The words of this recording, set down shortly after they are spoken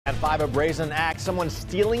At 5, a brazen act, someone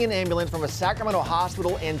stealing an ambulance from a Sacramento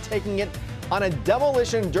hospital and taking it on a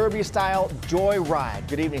demolition derby style joyride.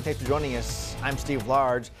 Good evening. Thanks for joining us. I'm Steve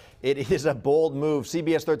Large. It is a bold move.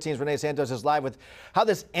 CBS 13's Renee Santos is live with how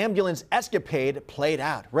this ambulance escapade played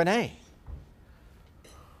out. Renee.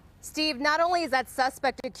 Steve, not only is that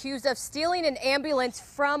suspect accused of stealing an ambulance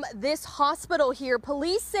from this hospital here,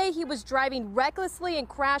 police say he was driving recklessly and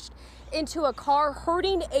crashed into a car,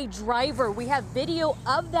 hurting a driver. We have video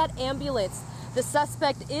of that ambulance. The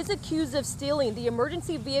suspect is accused of stealing. The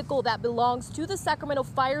emergency vehicle that belongs to the Sacramento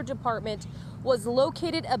Fire Department was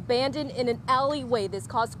located abandoned in an alleyway. This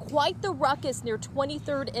caused quite the ruckus near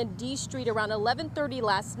 23rd and D Street around 11:30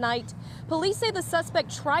 last night. Police say the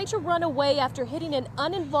suspect tried to run away after hitting an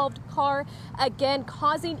uninvolved car, again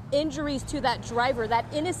causing injuries to that driver, that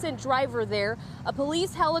innocent driver there. A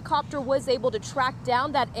police helicopter was able to track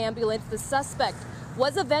down that ambulance. The suspect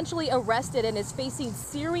was eventually arrested and is facing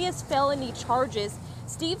serious felony charges.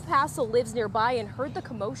 Steve Passel lives nearby and heard the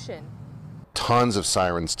commotion. Tons of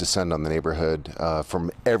sirens descend on the neighborhood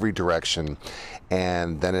from every direction,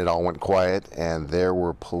 and then it all went quiet, and there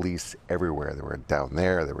were police everywhere. They were down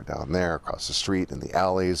there, across the street, in the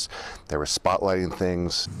alleys. They were spotlighting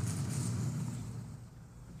things.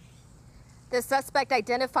 The suspect,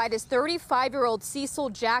 identified as 35-year-old Cecil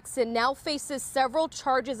Jackson, now faces several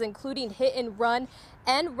charges, including hit and run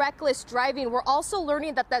and reckless driving. We're also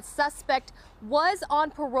learning that that suspect was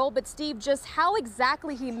on parole, but Steve, just how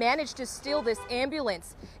exactly he managed to steal this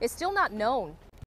ambulance is still not known.